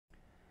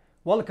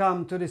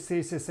Welcome to the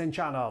CAASN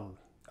channel.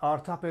 Our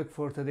topic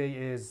for today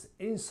is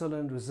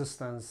insulin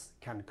resistance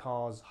can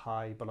cause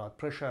high blood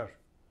pressure.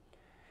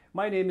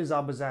 My name is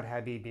Abazar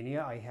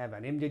Habibinia. I have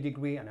an MD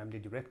degree and I'm the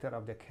director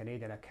of the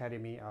Canadian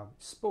Academy of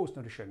Sports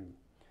Nutrition.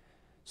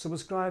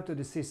 Subscribe to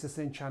the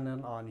CAASN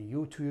channel on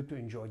YouTube to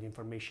enjoy the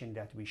information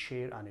that we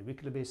share on a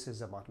weekly basis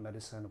about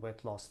medicine,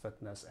 weight loss,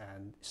 fitness,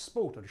 and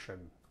sport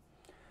nutrition.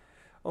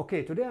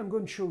 Okay, today I'm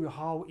going to show you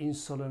how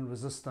insulin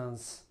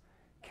resistance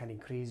can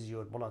increase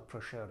your blood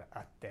pressure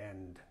at the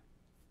end.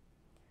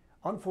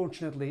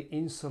 Unfortunately,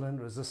 insulin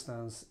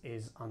resistance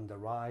is on the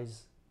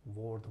rise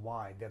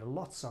worldwide. There are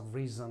lots of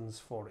reasons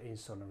for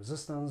insulin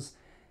resistance,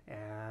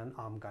 and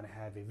I'm going to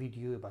have a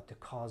video about the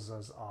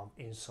causes of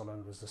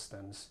insulin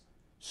resistance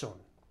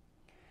soon.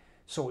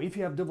 So if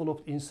you have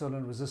developed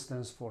insulin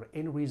resistance for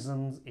any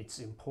reasons, it's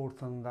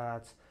important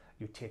that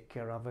you take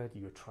care of it,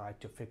 you try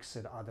to fix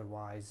it,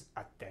 otherwise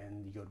at the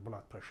end your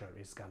blood pressure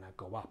is going to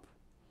go up.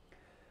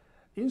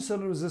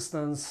 Insulin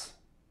resistance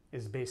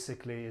is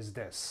basically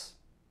this.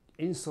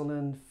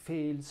 Insulin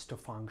fails to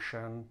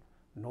function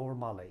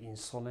normally.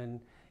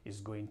 Insulin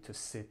is going to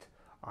sit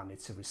on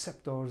its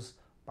receptors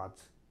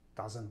but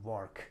doesn't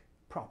work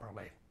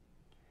properly.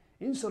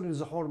 Insulin is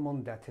a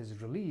hormone that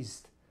is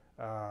released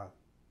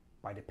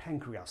by the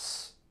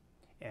pancreas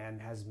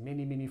and has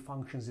many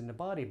functions in the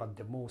body, but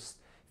the most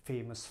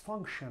famous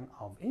function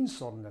of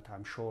insulin that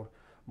I'm sure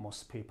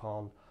most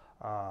people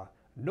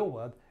know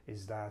it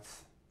is that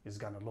is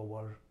going to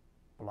lower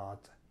blood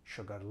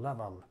sugar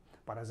level.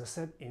 But as I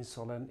said,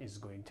 insulin is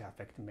going to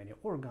affect many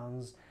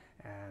organs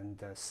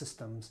and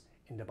systems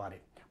in the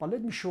body. But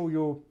let me show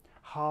you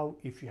how,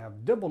 if you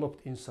have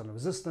developed insulin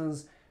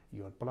resistance,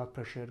 your blood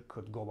pressure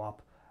could go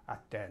up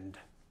at the end.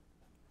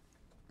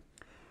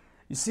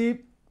 You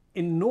see,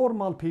 in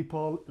normal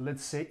people,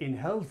 let's say in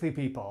healthy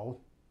people,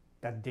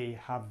 that they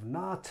have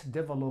not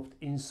developed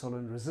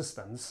insulin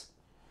resistance,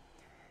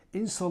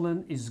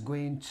 insulin is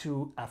going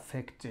to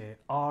affect the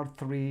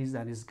arteries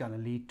and is going to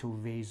lead to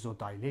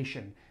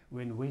vasodilation.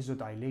 When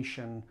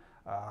vasodilation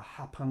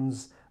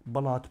happens,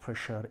 blood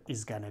pressure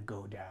is going to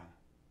go down.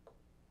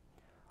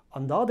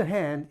 On the other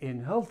hand,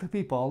 in healthy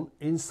people,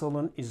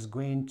 insulin is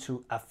going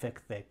to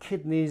affect the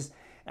kidneys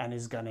and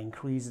is going to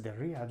increase the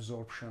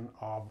reabsorption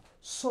of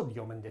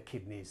sodium in the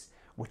kidneys,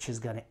 which is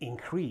going to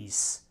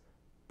increase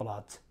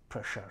blood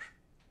pressure.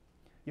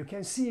 You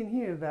can see in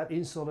here that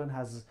insulin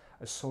has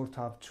a sort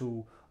of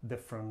two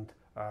different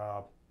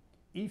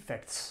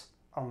effects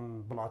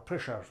on blood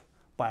pressure.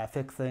 By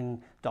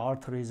affecting the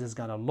arteries is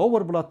going to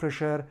lower blood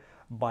pressure.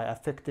 By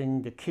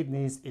affecting the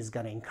kidneys is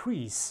going to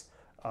increase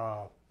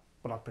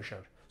blood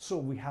pressure. So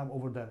we have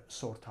over there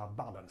sort of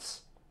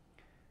balance.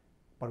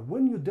 But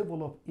when you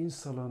develop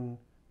insulin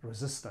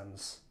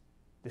resistance,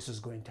 this is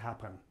going to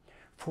happen.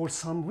 For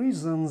some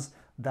reasons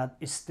that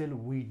still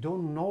we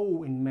don't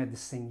know in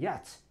medicine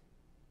yet.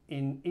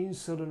 In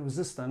insulin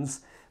resistance,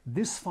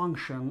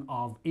 dysfunction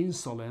of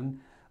insulin,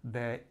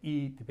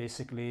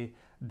 basically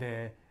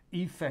the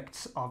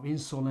effects of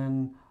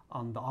insulin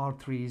on the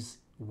arteries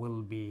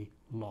will be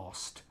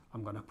lost.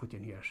 I'm going to put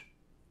in here.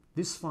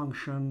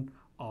 Dysfunction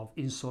of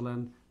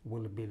insulin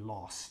will be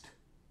lost.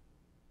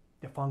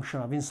 The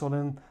function of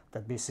insulin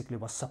that basically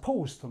was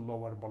supposed to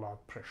lower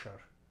blood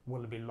pressure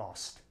will be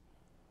lost.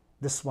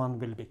 This one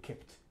will be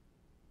kept.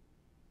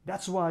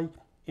 That's why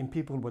in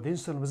people with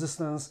insulin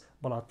resistance,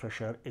 blood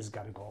pressure is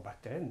going to go up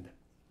at the end.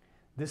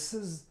 This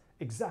is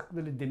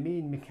exactly the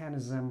main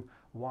mechanism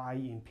why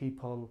in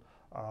people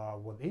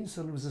with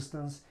insulin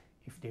resistance,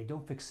 if they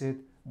don't fix it,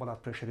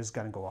 blood pressure is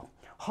going to go up.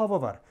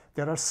 However,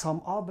 there are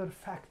some other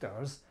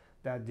factors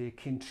that they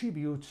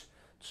contribute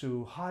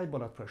to high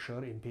blood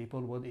pressure in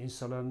people with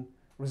insulin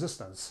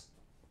resistance.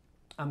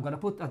 I'm going to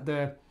put at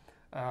the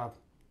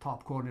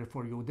top corner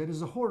for you. There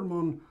is a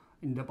hormone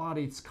in the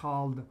body. It's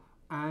called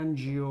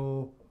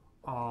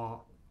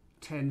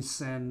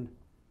Angiotensin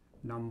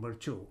number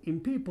 2. In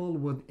people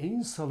with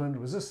insulin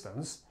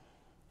resistance,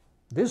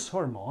 this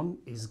hormone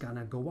is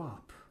gonna go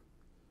up.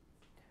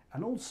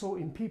 And also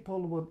in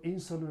people with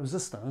insulin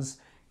resistance,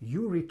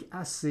 uric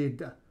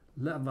acid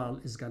level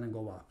is gonna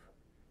go up.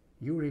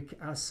 Uric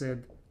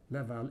acid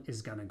level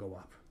is gonna go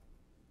up.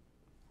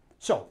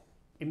 So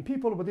in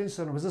people with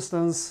insulin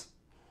resistance,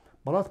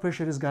 blood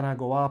pressure is gonna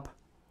go up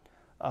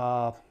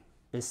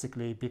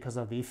basically because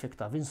of the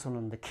effect of insulin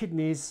on the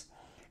kidneys,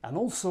 and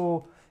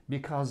also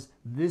because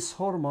this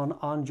hormone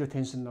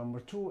angiotensin number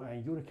 2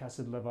 and uric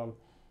acid level,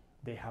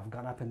 they have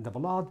gone up in the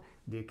blood.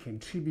 They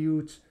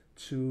contribute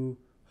to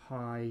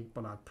high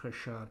blood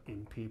pressure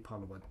in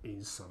people with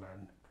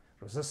insulin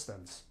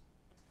resistance.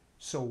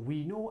 So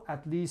we know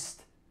at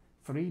least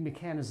 3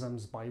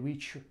 mechanisms by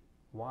which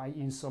why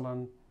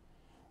insulin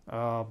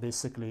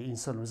basically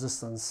insulin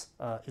resistance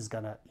is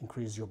gonna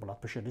increase your blood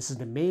pressure. This is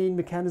the main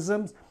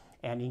mechanisms,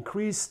 and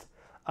increased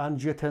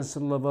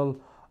angiotensin level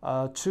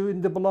 2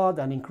 in the blood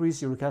and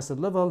increased uric acid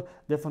level,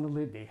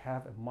 definitely they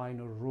have a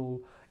minor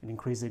role in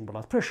increasing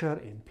blood pressure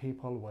in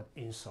people with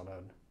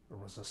insulin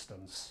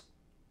resistance.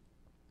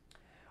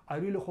 I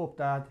really hope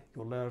that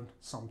you learned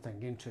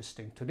something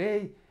interesting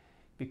today.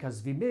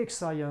 because we make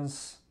science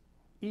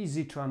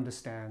easy to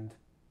understand.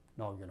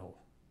 Now you know.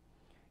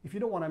 If you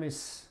don't want to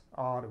miss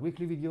our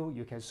weekly video,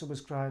 you can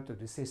subscribe to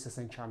the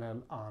CAASN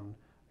channel on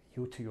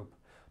YouTube.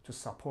 To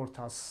support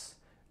us,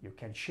 you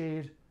can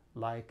share,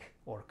 like,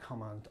 or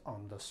comment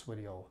on this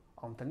video.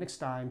 Until next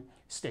time,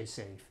 stay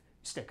safe,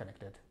 stay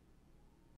connected.